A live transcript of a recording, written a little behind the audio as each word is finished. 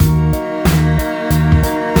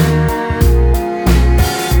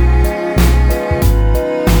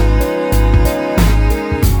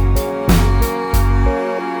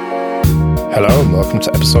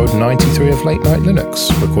episode 93 of Late Night Linux,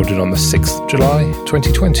 recorded on the 6th of July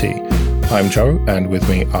 2020. I'm Joe, and with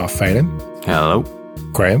me are Phelim. Hello.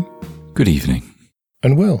 Graham. Good evening.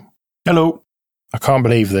 And Will. Hello. I can't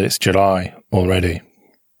believe that it's July already.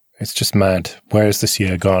 It's just mad. Where has this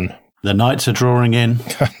year gone? The nights are drawing in.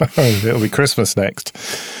 It'll be Christmas next.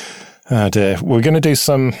 Oh dear. We're going to do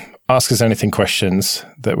some Ask Us Anything questions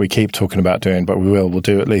that we keep talking about doing, but we'll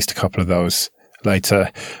do at least a couple of those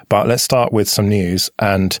later. But let's start with some news.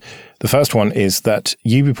 And the first one is that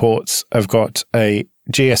UBports have got a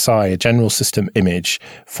GSI, a General System Image,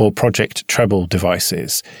 for Project Treble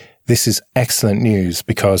devices. This is excellent news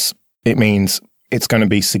because it means it's going to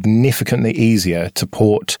be significantly easier to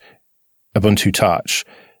port Ubuntu Touch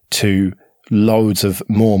to loads of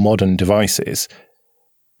more modern devices.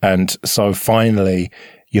 And so finally,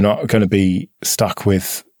 you're not going to be stuck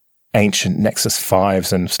with ancient Nexus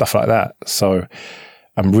 5s and stuff like that. So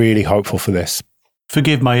I'm really hopeful for this.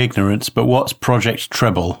 Forgive my ignorance, but what's Project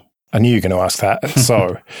Treble? I knew you were going to ask that.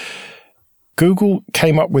 So Google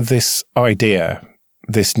came up with this idea,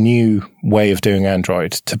 this new way of doing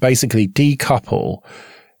Android, to basically decouple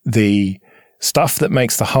the stuff that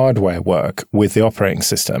makes the hardware work with the operating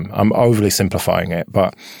system. I'm overly simplifying it,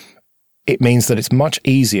 but it means that it's much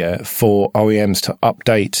easier for OEMs to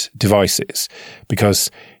update devices because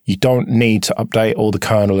you don't need to update all the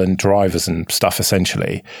kernel and drivers and stuff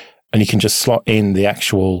essentially. And you can just slot in the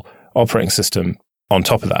actual operating system on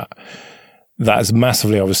top of that. That is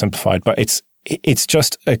massively oversimplified, but it's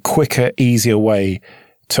just a quicker, easier way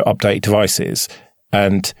to update devices.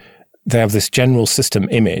 And they have this General System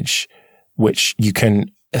Image, which you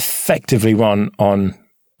can effectively run on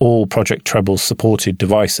all Project Treble supported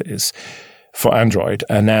devices for Android.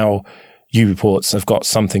 And now UBports have got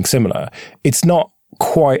something similar. It's not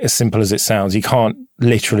quite as simple as it sounds. You can't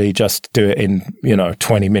literally just do it in,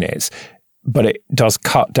 20 minutes, but it does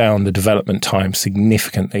cut down the development time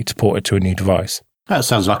significantly to port it to a new device. That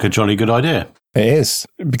sounds like a jolly good idea. It is,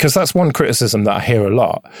 because that's one criticism that I hear a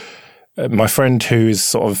lot. My friend who is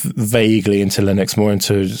sort of vaguely into Linux, more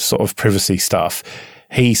into sort of privacy stuff,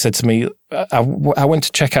 he said to me, I went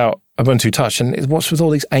to check out Ubuntu Touch, and what's with all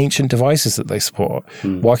these ancient devices that they support?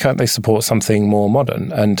 Why can't they support something more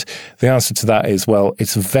modern? And the answer to that is, well,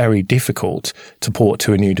 it's very difficult to port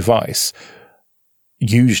to a new device,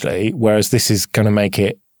 usually, whereas this is going to make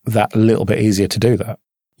it that little bit easier to do that.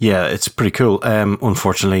 Yeah, it's pretty cool.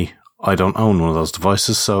 Unfortunately, I don't own one of those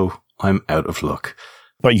devices, so I'm out of luck.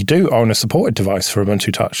 But you do own a supported device for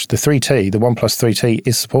Ubuntu Touch. The 3T, the OnePlus 3T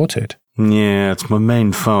is supported. Yeah, it's my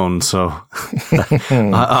main phone, so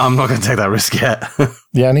I'm not going to take that risk yet.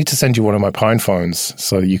 Yeah, I need to send you one of my Pine phones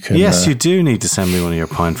so you can... Yes, you do need to send me one of your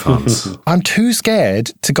Pine phones. I'm too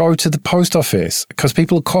scared to go to the post office because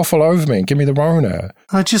people cough all over me and give me the Rona.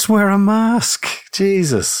 I just wear a mask.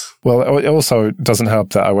 Jesus. Well, it also doesn't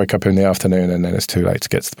help that I wake up in the afternoon and then it's too late to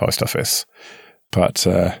get to the post office. But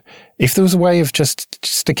if there was a way of just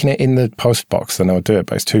sticking it in the post box, then I would do it,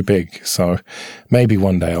 but it's too big. So maybe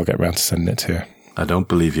one day I'll get around to sending it to you. I don't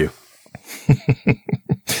believe you.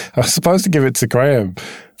 I was supposed to give it to Graham,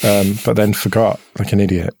 but then forgot like an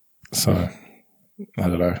idiot. So I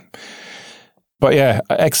don't know. But yeah,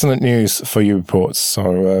 excellent news for UBports.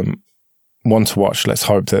 So one to watch. Let's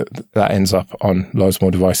hope that ends up on loads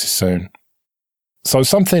more devices soon. So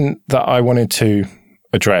something that I wanted to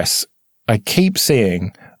address, I keep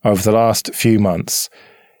seeing over the last few months,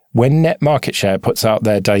 when Net Market Share puts out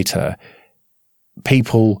their data,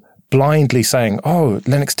 people blindly saying, oh,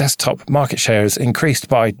 Linux desktop market share has increased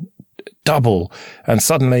by double. And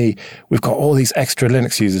suddenly we've got all these extra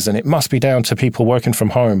Linux users and it must be down to people working from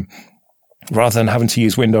home. Rather than having to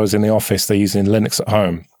use Windows in the office, they're using Linux at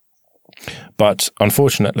home. But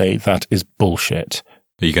unfortunately, that is bullshit.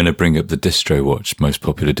 Are you going to bring up the distro watch, most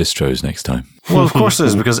popular distros, next time? Well, of course it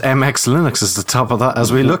is, because MX Linux is the top of that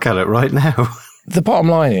as we look at it right now. The bottom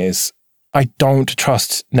line is, I don't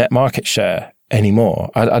trust Net Market Share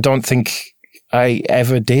anymore. I don't think I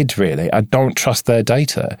ever did, really. I don't trust their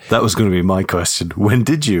data. That was going to be my question. When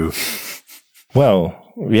did you?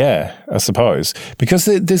 Well, yeah, I suppose. Because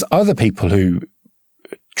there's other people who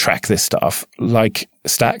track this stuff, like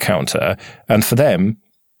StatCounter, and for them,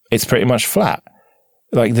 it's pretty much flat.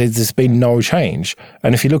 Like, there's been no change.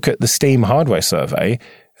 And if you look at the Steam hardware survey,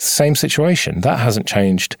 same situation. That hasn't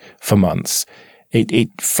changed for months. It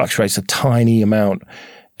fluctuates a tiny amount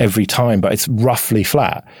every time, but it's roughly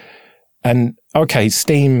flat. And okay,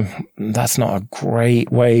 Steam, that's not a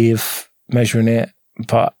great way of measuring it,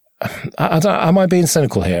 but am I being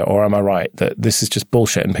cynical here, or am I right that this is just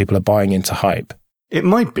bullshit and people are buying into hype? It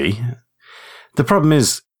might be. The problem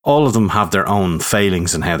is, all of them have their own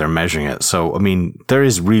failings in how they're measuring it. So, I mean, there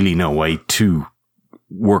is really no way to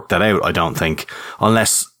work that out, I don't think,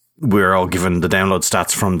 unless we're all given the download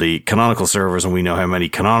stats from the Canonical servers and we know how many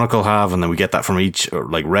Canonical have, and then we get that from each,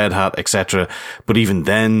 like Red Hat, etc. But even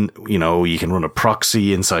then, you know, you can run a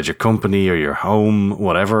proxy inside your company or your home,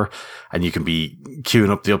 whatever, and you can be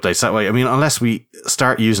queuing up the updates that way. I mean, unless we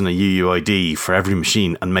start using a UUID for every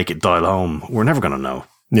machine and make it dial home, we're never going to know.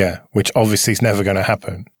 Yeah, which obviously is never going to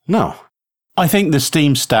happen. No. I think the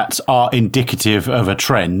Steam stats are indicative of a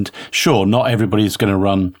trend. Sure, not everybody's going to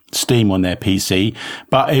run Steam on their PC,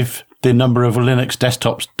 but if the number of Linux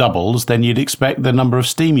desktops doubles, then you'd expect the number of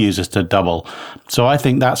Steam users to double. So I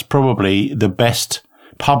think that's probably the best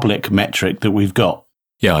public metric that we've got.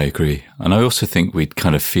 Yeah, I agree. And I also think we'd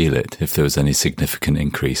kind of feel it if there was any significant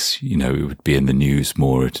increase. You know, it would be in the news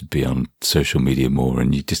more, it would be on social media more,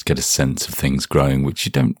 and you just get a sense of things growing, which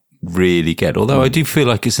you don't really get. Although I do feel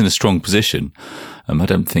like it's in a strong position. I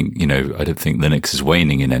don't think Linux is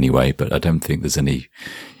waning in any way, but I don't think there's any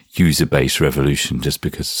user-based revolution just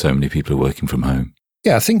because so many people are working from home.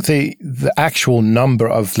 Yeah, I think the actual number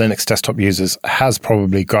of Linux desktop users has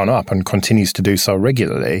probably gone up and continues to do so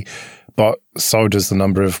regularly, but so does the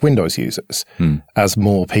number of Windows users as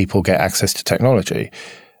more people get access to technology.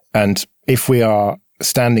 And if we are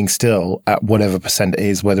standing still at whatever percent it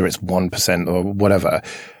is, whether it's 1% or whatever,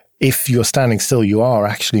 if you're standing still, you are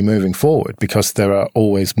actually moving forward because there are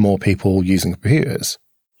always more people using computers.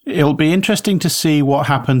 It'll be interesting to see what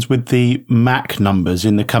happens with the Mac numbers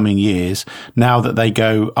in the coming years now that they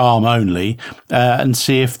go ARM only, and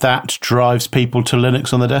see if that drives people to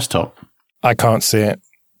Linux on the desktop. I can't see it,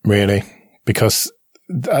 really, because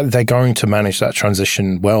they're going to manage that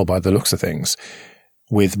transition well by the looks of things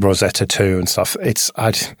with Rosetta 2 and stuff.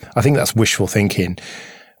 I think that's wishful thinking.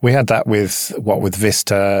 We had that with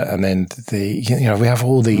Vista, and then we have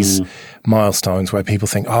all these milestones where people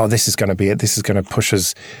think, oh, this is going to be it. This is going to push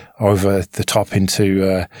us over the top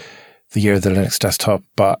into the year of the Linux desktop.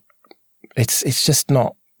 But it's just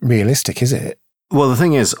not realistic, is it? Well, the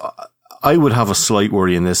thing is, I would have a slight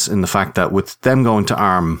worry in the fact that with them going to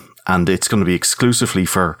ARM and it's going to be exclusively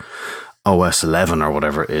for OS 11 or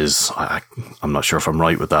whatever it is, I'm not sure if I'm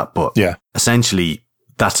right with that, but yeah, essentially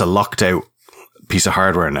that's a locked out piece of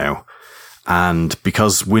hardware now, and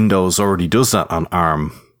because Windows already does that on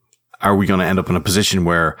ARM, are we going to end up in a position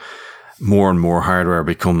where more and more hardware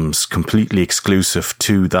becomes completely exclusive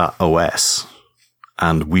to that OS,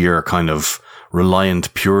 and we are kind of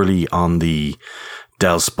reliant purely on the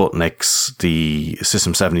Dell Sputniks, the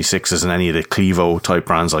System 76s, and any of the Clevo type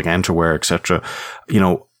brands like Enterware, etc.? You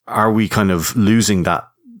know, are we kind of losing that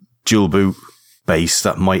dual boot base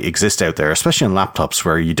that might exist out there, especially on laptops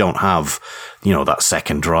where you don't have, you know, that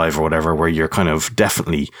second drive or whatever, where you're kind of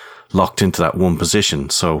definitely locked into that one position?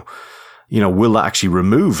 So, you know, will that actually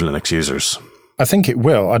remove Linux users? I think it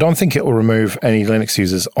will. I don't think it will remove any Linux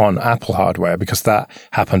users on Apple hardware, because that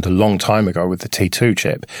happened a long time ago with the T2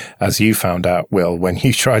 chip, as you found out, Will, when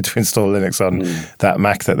you tried to install Linux on that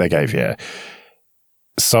Mac that they gave you.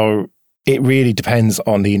 So it really depends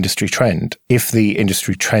on the industry trend. If the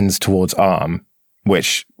industry trends towards ARM,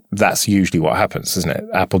 which that's usually what happens, isn't it?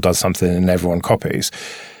 Apple does something and everyone copies.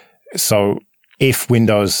 So if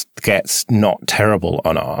Windows gets not terrible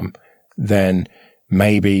on ARM, then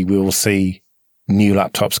maybe we will see new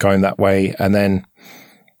laptops going that way. And then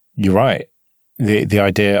you're right. The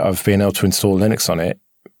idea of being able to install Linux on it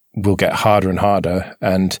will get harder and harder,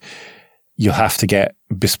 and you'll have to get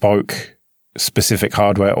bespoke specific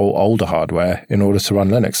hardware or older hardware in order to run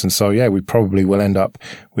Linux. And so, yeah, we probably will end up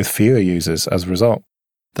with fewer users as a result.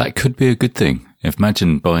 That could be a good thing.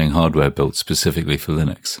 Imagine buying hardware built specifically for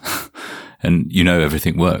Linux and you know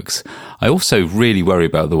everything works. I also really worry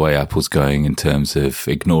about the way Apple's going in terms of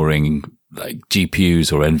ignoring like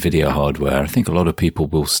GPUs or NVIDIA hardware. I think a lot of people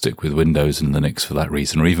will stick with Windows and Linux for that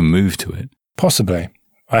reason, or even move to it. Possibly.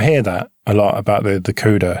 I hear that a lot about the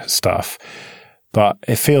CUDA stuff, but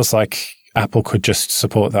it feels like Apple could just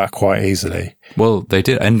support that quite easily. Well, they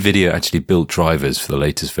did. NVIDIA actually built drivers for the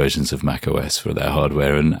latest versions of macOS for their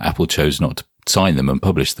hardware, and Apple chose not to sign them and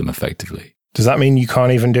publish them effectively. Does that mean you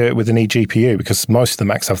can't even do it with an eGPU? Because most of the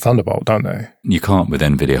Macs have Thunderbolt, don't they? You can't with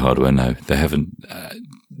NVIDIA hardware, no. They haven't.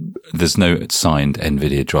 There's no signed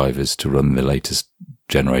NVIDIA drivers to run the latest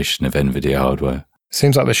generation of NVIDIA hardware.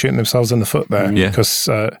 Seems like they're shooting themselves in the foot there. Yeah. Because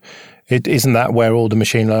it isn't that where all the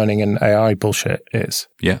machine learning and AI bullshit is.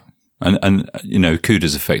 Yeah. And you know,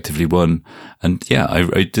 CUDA's effectively won. And yeah,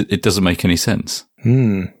 it doesn't make any sense.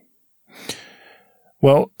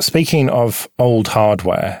 Well, speaking of old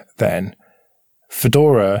hardware then,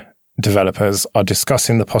 Fedora developers are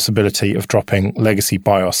discussing the possibility of dropping legacy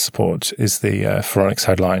BIOS support, is the Phoronix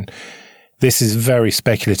headline. This is very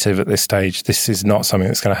speculative at this stage. This is not something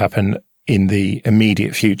that's going to happen in the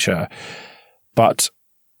immediate future. But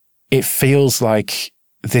it feels like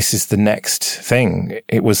this is the next thing.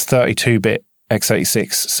 It was 32-bit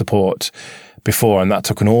x86 support before, and that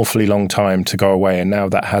took an awfully long time to go away, and now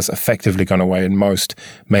that has effectively gone away in most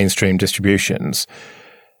mainstream distributions.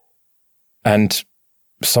 And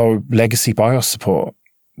so legacy BIOS support,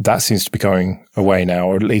 that seems to be going away now,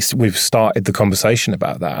 or at least we've started the conversation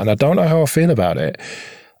about that. And I don't know how I feel about it.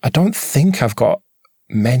 I don't think I've got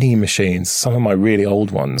many machines. Some of my really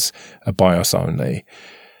old ones are BIOS only.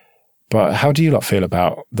 But how do you lot feel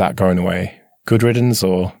about that going away? Good riddance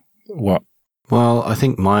or what? Well, I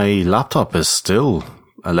think my laptop is still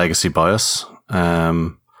a legacy BIOS.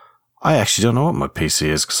 I actually don't know what my PC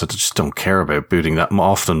is because I just don't care about booting that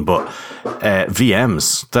often. But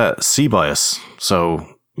VMs, that CBIOS. So,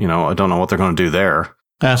 I don't know what they're going to do there.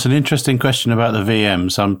 That's an interesting question about the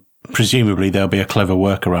VMs. Presumably there'll be a clever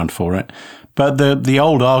workaround for it. But the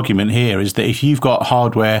old argument here is that if you've got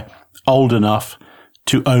hardware old enough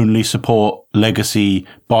to only support legacy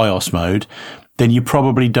BIOS mode, then you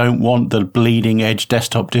probably don't want the bleeding edge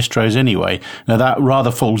desktop distros anyway. Now that rather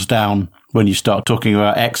falls down when you start talking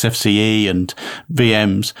about XFCE and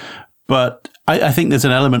VMs. But I think there's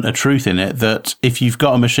an element of truth in it that if you've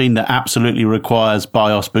got a machine that absolutely requires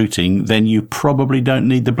BIOS booting, then you probably don't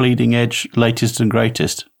need the bleeding edge latest and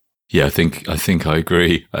greatest. Yeah, I think I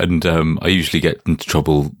agree. And I usually get into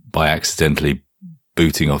trouble by accidentally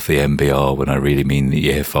booting off the MBR when I really mean the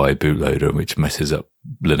EFI bootloader, which messes up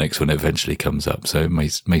Linux when it eventually comes up. So it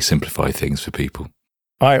may simplify things for people.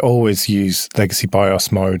 I always use legacy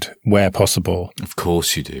BIOS mode where possible. Of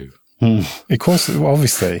course you do. Of course,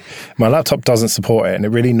 obviously. My laptop doesn't support it, and it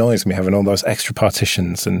really annoys me having all those extra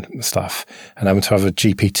partitions and stuff, and having to have a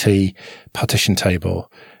GPT partition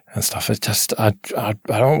table and stuff. It's just, I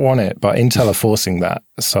don't want it, but Intel are forcing that.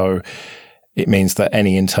 So it means that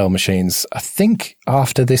any Intel machines, I think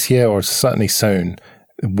after this year or certainly soon,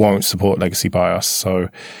 won't support legacy BIOS. So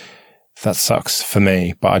that sucks for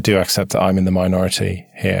me, but I do accept that I'm in the minority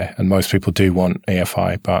here, and most people do want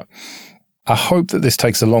EFI. But I hope that this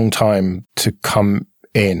takes a long time to come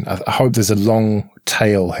in. I hope there's a long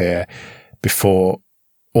tail here before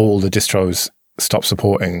all the distros stop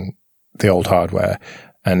supporting the old hardware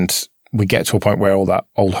and we get to a point where all that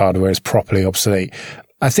old hardware is properly obsolete.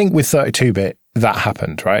 I think with 32-bit, that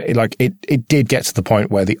happened, right? It did get to the point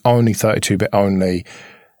where the only 32-bit only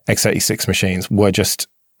x86 machines were just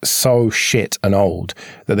so shit and old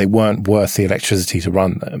that they weren't worth the electricity to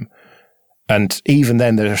run them. And even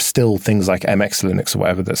then, there are still things like MX Linux or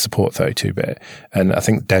whatever that support 32-bit. And I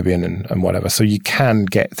think Debian and whatever. So you can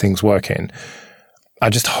get things working. I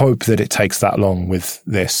just hope that it takes that long with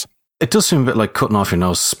this. It does seem a bit like cutting off your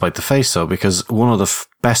nose to spite the face, though, because one of the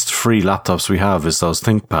best free laptops we have is those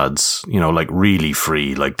ThinkPads, like really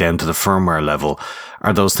free, like down to the firmware level,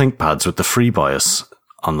 are those ThinkPads with the free BIOS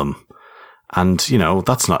on them. And,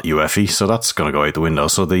 that's not UEFI, so that's going to go out the window.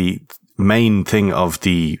 So the main thing of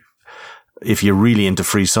if you're really into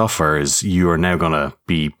free software is you are now going to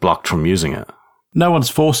be blocked from using it. No one's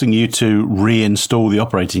forcing you to reinstall the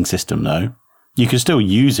operating system, though. You can still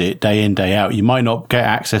use it day in, day out. You might not get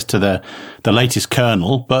access to the latest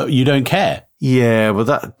kernel, but you don't care. Yeah, well,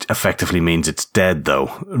 that effectively means it's dead, though,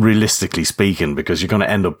 realistically speaking, because you're going to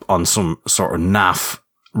end up on some sort of naff,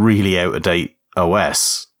 really out-of-date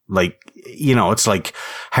OS. It's like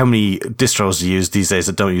how many distros do you use these days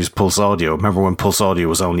that don't use Pulse Audio? Remember when Pulse Audio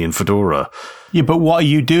was only in Fedora? Yeah, but what are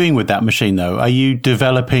you doing with that machine, though? Are you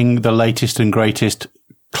developing the latest and greatest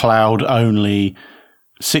cloud-only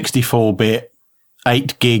 64-bit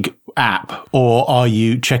 8-gig app, or are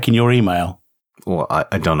you checking your email? Well,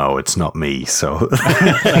 I don't know. It's not me, so...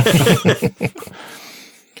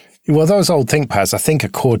 Well, those old ThinkPads, I think, are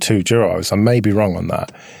Core 2 Duros. I may be wrong on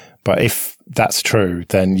that. But if that's true,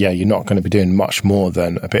 then yeah, you're not going to be doing much more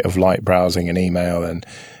than a bit of light browsing and email and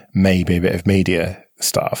maybe a bit of media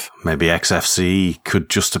stuff. Maybe XFCE could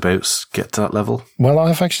just about get to that level. Well,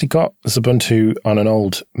 I've actually got Ubuntu on an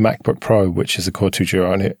old MacBook Pro, which is a Core 2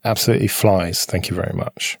 Duo, and it absolutely flies. Thank you very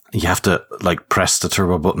much. You have to press the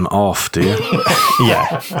turbo button off, do you?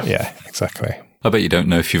 Yeah, exactly. I bet you don't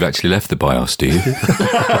know if you've actually left the BIOS, do you?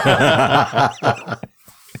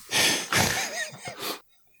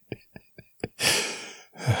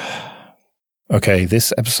 Okay,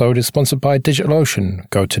 this episode is sponsored by DigitalOcean.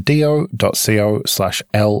 Go to do.co/LNL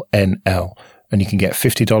and you can get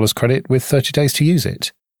 $50 credit with 30 days to use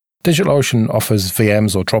it. DigitalOcean offers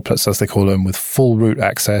VMs, or droplets as they call them, with full root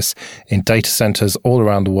access in data centers all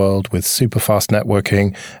around the world with super fast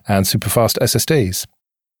networking and super fast SSDs.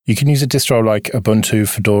 You can use a distro like Ubuntu,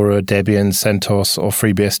 Fedora, Debian, CentOS, or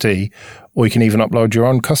FreeBSD, or you can even upload your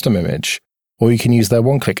own custom image. Or you can use their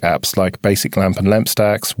one-click apps like Basic Lamp and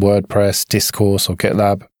LampStacks, WordPress, Discourse, or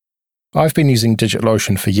GitLab. I've been using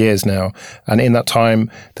DigitalOcean for years now, and in that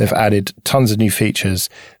time, they've added tons of new features,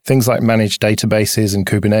 things like managed databases and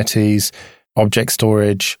Kubernetes, object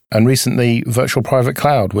storage, and recently Virtual Private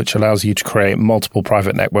Cloud, which allows you to create multiple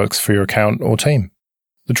private networks for your account or team.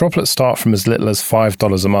 The droplets start from as little as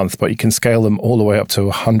 $5 a month, but you can scale them all the way up to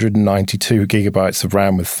 192 gigabytes of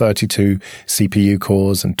RAM with 32 CPU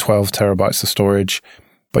cores and 12 terabytes of storage.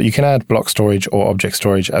 But you can add block storage or object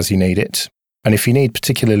storage as you need it. And if you need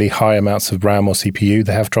particularly high amounts of RAM or CPU,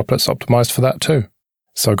 they have droplets optimized for that too.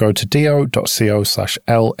 So go to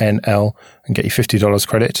do.co/LNL and get your $50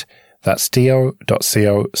 credit. That's do.co/LNL.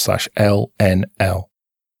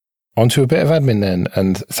 On to a bit of admin then,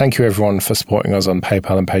 and thank you everyone for supporting us on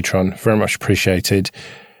PayPal and Patreon. Very much appreciated.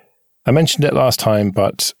 I mentioned it last time,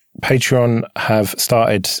 but Patreon have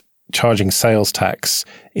started charging sales tax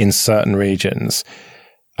in certain regions.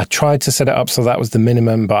 I tried to set it up so that was the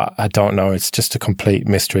minimum, but I don't know. It's just a complete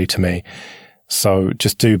mystery to me. So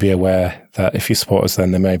just do be aware that if you support us,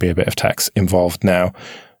 then there may be a bit of tax involved now.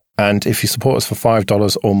 And if you support us for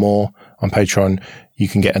 $5 or more on Patreon, you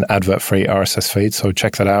can get an advert-free RSS feed. So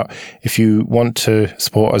check that out. If you want to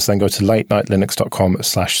support us, then go to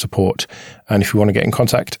latenightlinux.com/support. And if you want to get in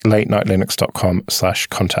contact,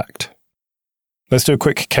 latenightlinux.com/contact. Let's do a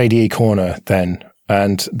quick KDE corner then.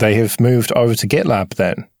 And they have moved over to GitLab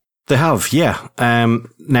then. They have, yeah.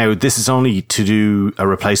 Now, this is only to do a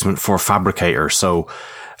replacement for Fabricator. So,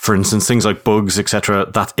 for instance, things like bugs, etc.,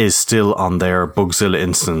 that is still on their Bugzilla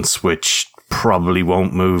instance, which probably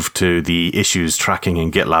won't move to the issues tracking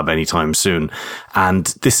in GitLab anytime soon. And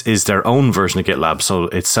this is their own version of GitLab, so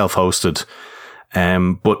it's self-hosted.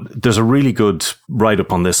 But there's a really good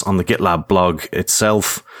write-up on this on the GitLab blog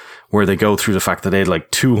itself, where they go through the fact that they had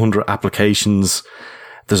like 200 applications.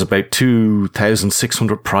 There's about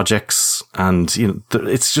 2,600 projects, and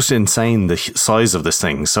it's just insane the size of this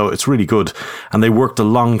thing. So it's really good. And they worked a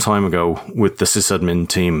long time ago with the sysadmin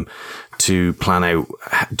team to plan out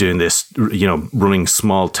doing this, running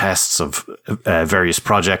small tests of various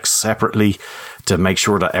projects separately to make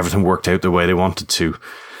sure that everything worked out the way they wanted to.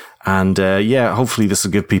 And hopefully this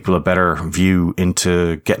will give people a better view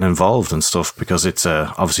into getting involved and stuff, because it's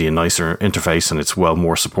obviously a nicer interface and it's well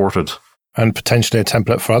more supported. And potentially a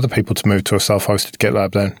template for other people to move to a self-hosted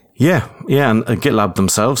GitLab then. Yeah, and GitLab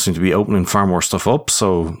themselves seem to be opening far more stuff up.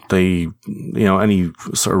 So they, any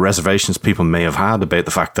sort of reservations people may have had about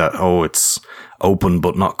the fact that, it's open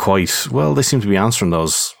but not quite, well, they seem to be answering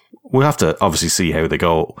those. We'll have to obviously see how they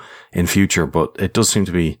go in future, but it does seem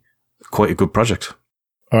to be quite a good project.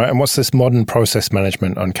 All right, and what's this modern process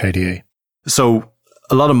management on KDE? So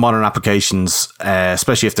a lot of modern applications,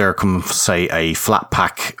 especially if they're say a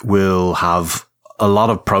Flatpak, will have a lot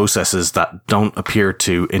of processes that don't appear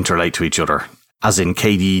to interrelate to each other. As in,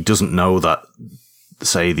 KDE doesn't know that,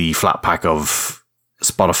 say, the Flatpak of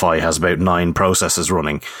Spotify has about 9 processes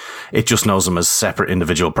running. It just knows them as separate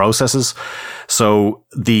individual processes. So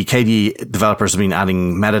the KDE developers have been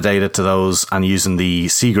adding metadata to those and using the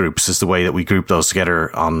C groups is the way that we group those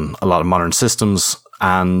together on a lot of modern systems.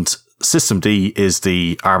 And systemd is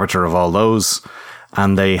the arbiter of all those.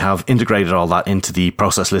 And they have integrated all that into the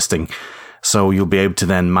process listing. So you'll be able to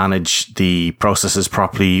then manage the processes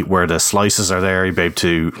properly where the slices are there. You'll be able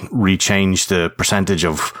to rechange the percentage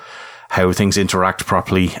of how things interact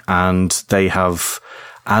properly. And they have,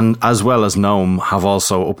 and as well as GNOME, have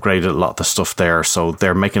also upgraded a lot of the stuff there. So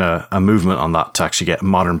they're making a movement on that to actually get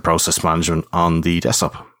modern process management on the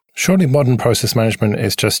desktop. Surely modern process management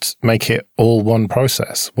is just make it all one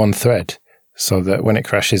process, one thread, so that when it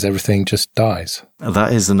crashes, everything just dies.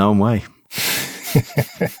 That is the GNOME way.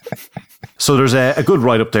 So there's a good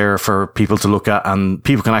write-up there for people to look at, and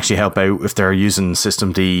people can actually help out if they're using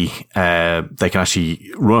systemd. They can actually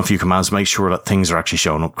run a few commands, make sure that things are actually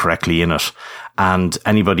showing up correctly in it. And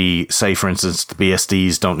anybody, say, for instance, the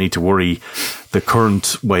BSDs don't need to worry. The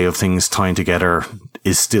current way of things tying together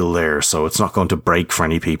is still there, so it's not going to break for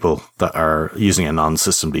any people that are using a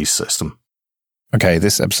non-systemd system. Okay,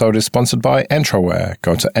 this episode is sponsored by Entroware.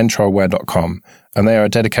 Go to entroware.com, and they are a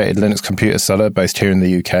dedicated Linux computer seller based here in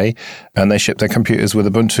the UK, and they ship their computers with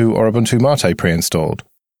Ubuntu or Ubuntu Mate pre-installed.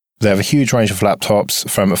 They have a huge range of laptops,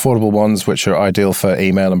 from affordable ones which are ideal for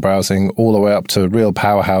email and browsing, all the way up to real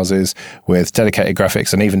powerhouses with dedicated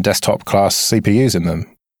graphics and even desktop-class CPUs in them.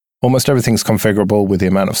 Almost everything's configurable with the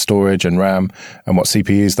amount of storage and RAM and what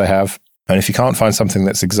CPUs they have. And if you can't find something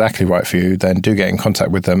that's exactly right for you, then do get in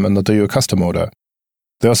contact with them and they'll do you a custom order.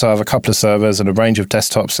 They also have a couple of servers and a range of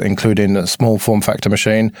desktops, including a small form factor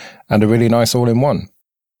machine and a really nice all-in-one.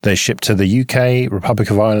 They ship to the UK,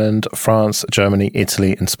 Republic of Ireland, France, Germany,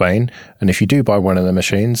 Italy, and Spain. And if you do buy one of their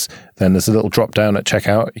machines, then there's a little drop down at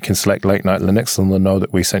checkout. You can select Late Night Linux and they'll know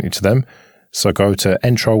that we sent you to them. So go to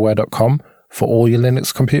entroware.com for all your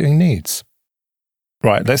Linux computing needs.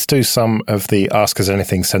 Right, let's do some of the Ask Us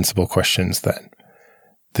Anything sensible questions then.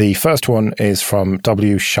 The first one is from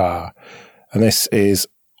W. Shah, and this is,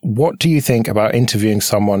 what do you think about interviewing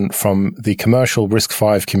someone from the commercial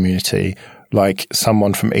RISC-V community, like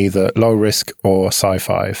someone from either Low Risk or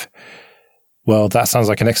Sci5? Well, that sounds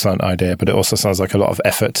like an excellent idea, but it also sounds like a lot of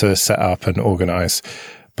effort to set up and organize.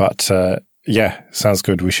 But yeah, sounds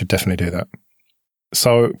good. We should definitely do that.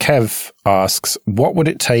 So Kev asks, what would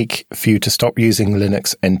it take for you to stop using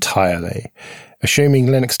Linux entirely? Assuming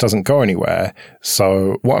Linux doesn't go anywhere.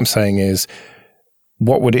 So what I'm saying is,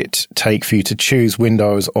 what would it take for you to choose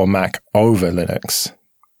Windows or Mac over Linux?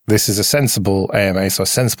 This is a sensible AMA, so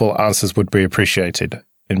sensible answers would be appreciated.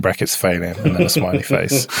 In brackets, failing, and then a smiley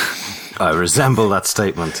face. I resemble that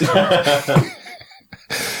statement.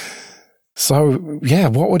 So, yeah,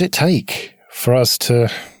 what would it take for us to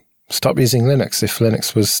stop using Linux if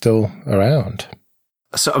Linux was still around?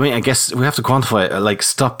 So, I mean, I guess we have to quantify it. Like,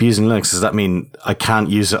 stop using Linux. Does that mean I can't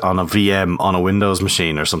use it on a VM on a Windows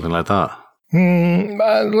machine or something like that?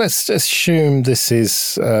 Let's assume this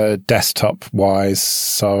is desktop-wise.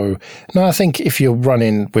 So, no, I think if you're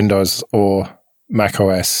running Windows or Mac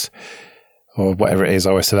OS or whatever it is,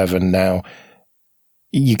 OS 11 now,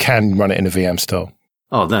 you can run it in a VM still.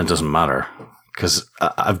 Oh, then it doesn't matter. Because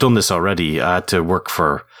I've done this already. I had to work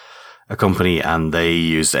for a company and they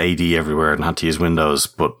used AD everywhere and had to use Windows.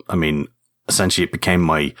 But I mean, essentially it became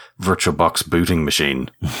my VirtualBox booting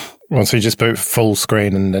machine. Well, so you just boot full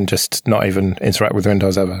screen and then just not even interact with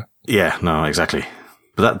Windows ever? Yeah, no, exactly.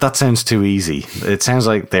 But that sounds too easy. It sounds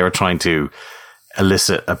like they were trying to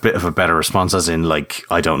elicit a bit of a better response, as in, like,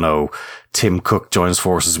 I don't know, Tim Cook joins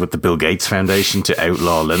forces with the Bill Gates Foundation to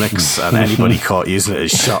outlaw Linux, and anybody caught using it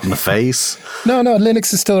is shot in the face. No,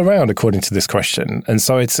 Linux is still around, according to this question. And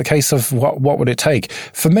so it's a case of what would it take?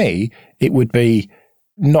 For me, it would be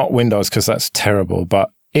not Windows, because that's terrible, but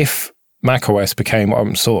if macOS became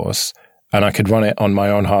open source and I could run it on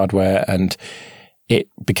my own hardware and it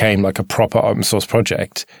became like a proper open source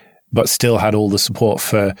project, but still had all the support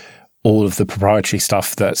for all of the proprietary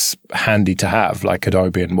stuff that's handy to have, like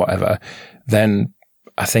Adobe and whatever, then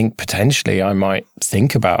I think potentially I might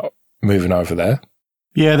think about moving over there.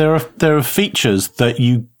 Yeah, there are features that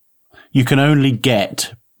you can only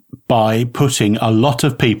get by putting a lot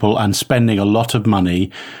of people and spending a lot of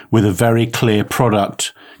money with a very clear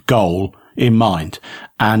product goal in mind.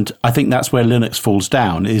 And I think that's where Linux falls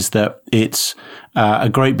down, is that it's a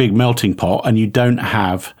great big melting pot, and you don't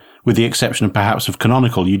have, with the exception of perhaps of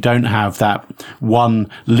Canonical, you don't have that one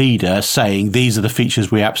leader saying these are the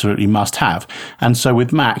features we absolutely must have. And so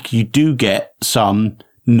with Mac, you do get some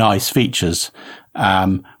nice features.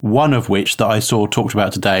 One of which that I saw talked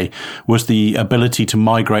about today was the ability to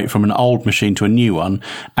migrate from an old machine to a new one,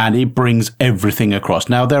 and it brings everything across.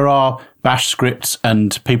 Now, there are bash scripts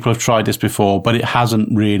and people have tried this before, but it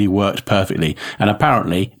hasn't really worked perfectly. And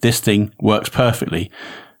apparently this thing works perfectly.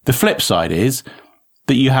 The flip side is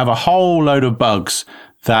that you have a whole load of bugs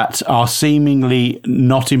that are seemingly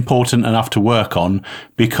not important enough to work on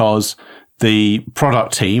because the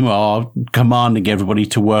product team are commanding everybody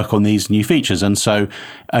to work on these new features. And so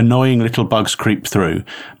annoying little bugs creep through.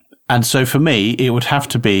 And so for me, it would have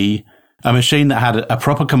to be a machine that had a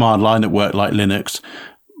proper command line that worked like Linux,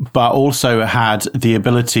 but also had the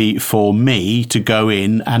ability for me to go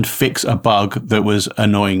in and fix a bug that was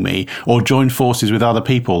annoying me, or join forces with other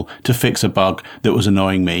people to fix a bug that was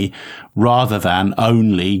annoying me, rather than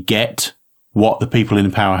only get what the people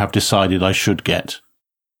in power have decided I should get.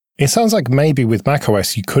 It sounds like maybe with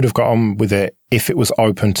macOS you could have got on with it if it was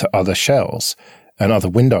open to other shells and other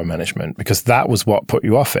window management, because that was what put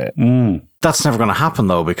you off it. That's never going to happen,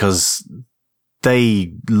 though, because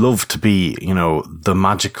they love to be, the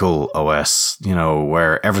magical OS,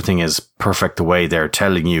 where everything is perfect the way they're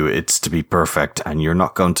telling you it's to be perfect, and you're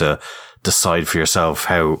not going to decide for yourself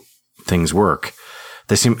how things work.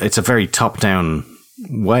 It's a very top-down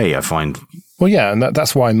way, I find. Well, yeah, and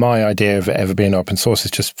that's why my idea of it ever being open source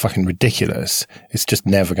is just fucking ridiculous. It's just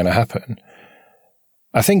never going to happen.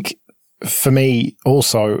 I think for me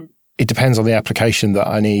also, it depends on the application that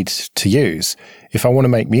I need to use. If I want to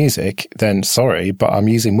make music, then sorry, but I'm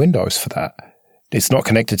using Windows for that. it's not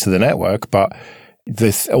connected to the network, but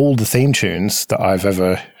all the theme tunes that I've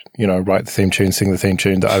ever, write the theme tune, sing the theme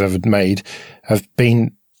tune that I've ever made have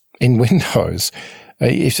been in Windows.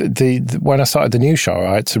 When I started the new show,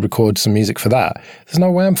 I had to record some music for that. There's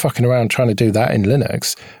no way I'm fucking around trying to do that in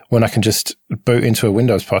Linux when I can just boot into a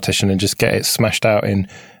Windows partition and just get it smashed out in,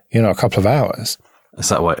 a couple of hours. Is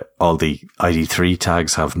that why all the ID3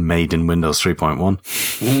 tags have made in Windows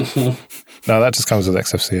 3.1? No, that just comes with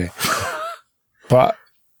XFCE. But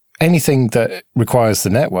anything that requires the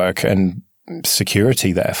network and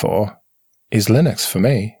security, therefore, is Linux for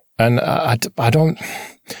me. And I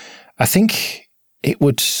think it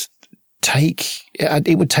would take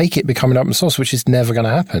it becoming open source, which is never going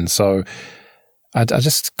to happen. So I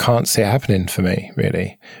just can't see it happening for me,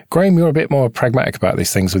 really. Graham, you're a bit more pragmatic about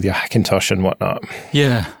these things with your Hackintosh and whatnot.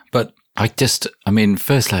 Yeah, but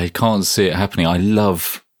firstly, I can't see it happening.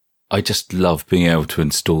 I just love being able to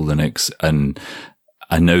install Linux, and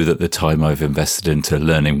I know that the time I've invested into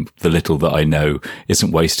learning the little that I know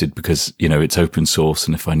isn't wasted because, it's open source,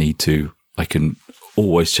 and if I need to, I can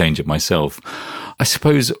always change it myself. I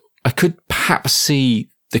suppose I could perhaps see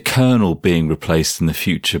the kernel being replaced in the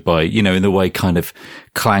future by, in the way kind of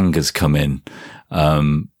Clang has come in,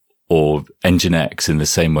 or Nginx in the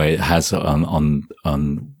same way it has on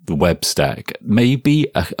the web stack. Maybe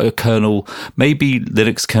a kernel, maybe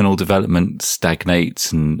Linux kernel development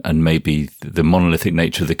stagnates and maybe the monolithic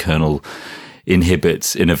nature of the kernel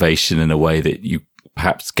inhibits innovation in a way that you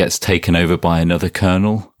perhaps gets taken over by another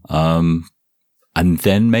kernel. And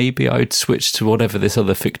then maybe I'd switch to whatever this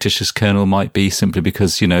other fictitious kernel might be, simply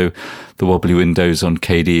because, the wobbly windows on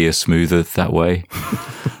KDE are smoother that way.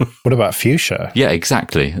 What about Fuchsia? Yeah,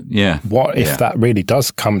 exactly. Yeah. What if that really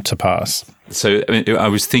does come to pass? So, I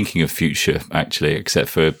was thinking of Fuchsia, actually, except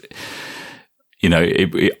for,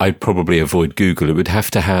 I'd probably avoid Google. It would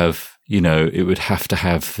have to have,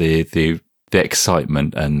 the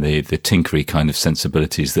excitement and the tinkery kind of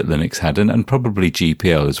sensibilities that Linux had, and probably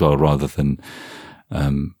GPL as well, rather than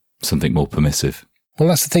something more permissive. Well,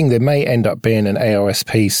 that's the thing. There may end up being an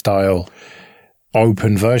AOSP style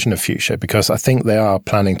open version of Fuchsia, because I think they are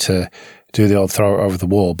planning to do the old throw it over the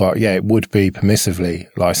wall. But yeah, it would be permissively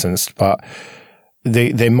licensed, but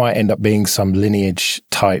there might end up being some lineage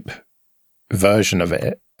type version of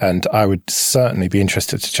it. And I would certainly be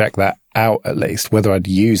interested to check that out, at least. Whether I'd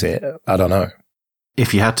use it, I don't know.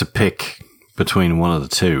 If you had to pick between one of the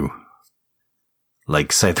two,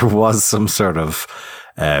 like say there was some sort of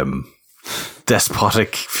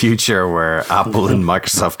despotic future where Apple and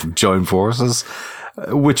Microsoft join forces,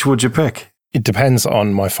 which would you pick? It depends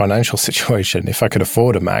on my financial situation. If I could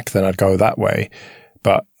afford a Mac, then I'd go that way.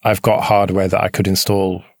 But I've got hardware that I could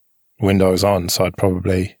install Windows on, so I'd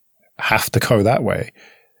probably have to go that way.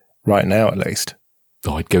 Right now, at least.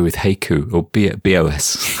 Oh, I'd go with Haiku or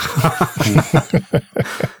BOS.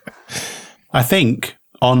 I think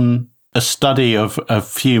on a study of a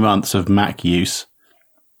few months of Mac use,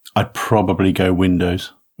 I'd probably go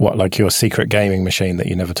Windows. What, like your secret gaming machine that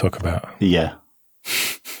you never talk about? Yeah.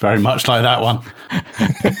 Very much like that one.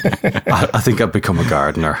 I think I'd become a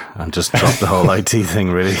gardener and just drop the whole IT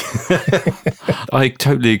thing, really. I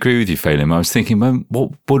totally agree with you, Phelim. I was thinking, well,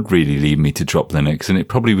 what would really lead me to drop Linux? And it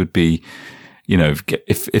probably would be,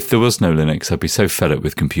 if there was no Linux, I'd be so fed up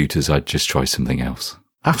with computers, I'd just try something else.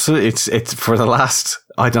 Absolutely. It's for the last,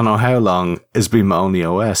 I don't know how long, it's been my only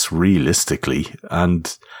OS, realistically.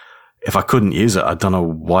 And if I couldn't use it, I don't know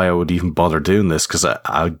why I would even bother doing this, because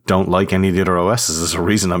I don't like any of the other OSs. There's a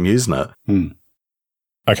reason I'm using it.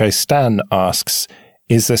 Okay, Stan asks,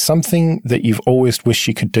 is there something that you've always wished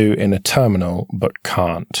you could do in a terminal but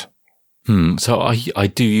can't? So I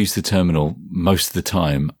do use the terminal most of the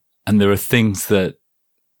time, and there are things that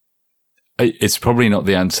it's probably not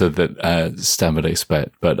the answer that Stan would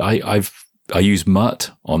expect, but I use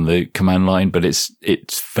Mutt on the command line, but it's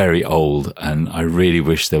very old, and I really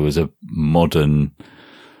wish there was a modern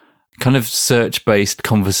kind of search-based,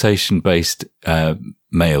 conversation-based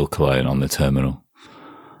mail client on the terminal.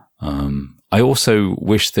 I also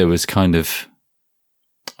wish there was kind of,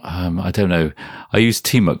 I don't know, I use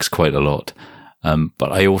Tmux quite a lot,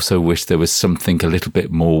 but I also wish there was something a little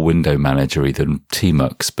bit more window managery than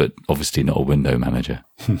Tmux, but obviously not a window manager.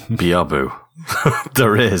 Biabu.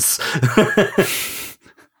 There is.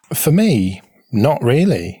 For me, not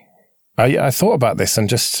really. I thought about this and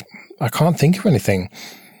just, I can't think of anything.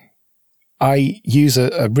 I use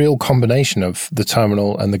a real combination of the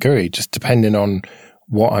terminal and the GUI, just depending on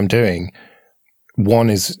what I'm doing. One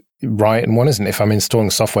is right and one isn't. If I'm installing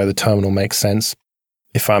software, the terminal makes sense.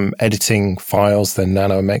 If I'm editing files, then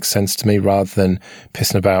Nano makes sense to me rather than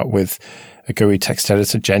pissing about with a GUI text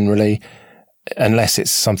editor generally. unless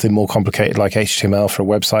it's something more complicated like HTML for a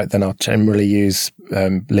website, then I'll generally use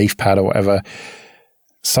LeafPad or whatever.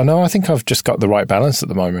 So no, I think I've just got the right balance at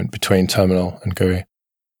the moment between terminal and GUI.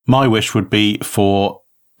 My wish would be for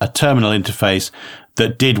a terminal interface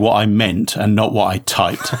that did what I meant and not what I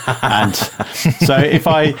typed. And so if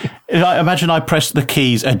I imagine I pressed the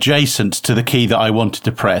keys adjacent to the key that I wanted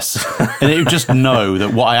to press, and it would just know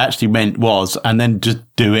that what I actually meant was, and then just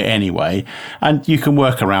do it anyway. And you can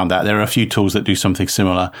work around that. There are a few tools that do something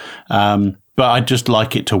similar. But I'd just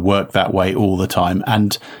like it to work that way all the time.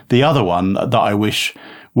 And the other one that I wish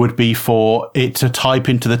would be for it to type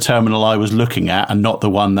into the terminal I was looking at and not the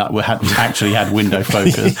one that actually had window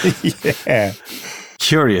focus. Yeah.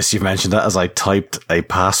 Curious you mentioned that, as I typed a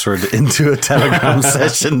password into a Telegram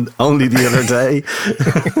session only the other day.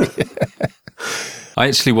 I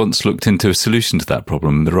actually once looked into a solution to that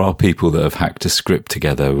problem. There are people that have hacked a script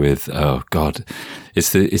together with, oh God,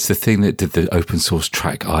 it's the thing that did the open source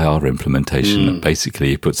Track IR implementation. Basically,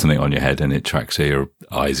 you put something on your head and it tracks where your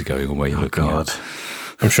eyes are going and where you're looking at.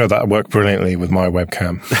 I'm sure that would work brilliantly with my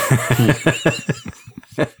webcam.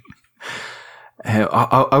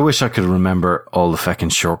 I wish I could remember all the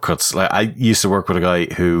feckin' shortcuts. Like, I used to work with a guy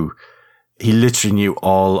who he literally knew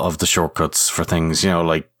all of the shortcuts for things,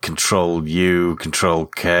 like Control U, Control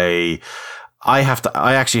K. I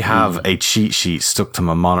actually have a cheat sheet stuck to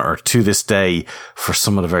my monitor to this day for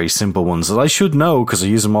some of the very simple ones that I should know because I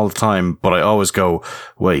use them all the time. But I always go,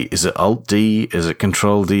 wait, is it Alt D? Is it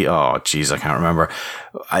Control D? Oh, geez, I can't remember.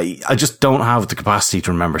 I just don't have the capacity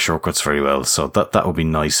to remember shortcuts very well. So that would be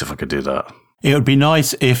nice if I could do that. It would be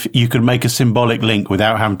nice if you could make a symbolic link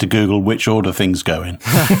without having to Google which order things go in.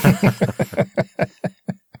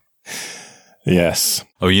 Yes.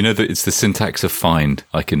 Oh, you know that it's the syntax of find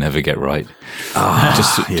I can never get right.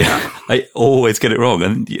 Yeah. I always get it wrong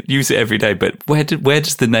and use it every day. But where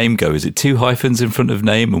does the name go? Is it 2 hyphens in front of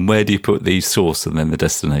name? And where do you put the source and then the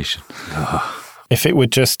destination? If it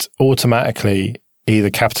would just automatically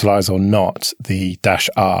either capitalize or not the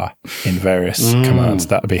 -R in various commands,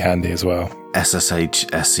 that would be handy as well. SSH,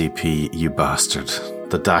 SCP, you bastard.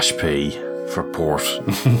 The -P for port.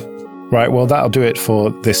 Right, well, that'll do it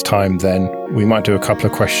for this time then. We might do a couple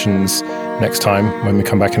of questions next time when we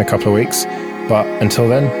come back in a couple of weeks. But until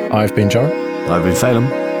then, I've been John. I've been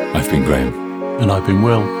Phelim. I've been Graham. And I've been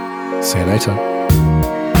Will. See you later.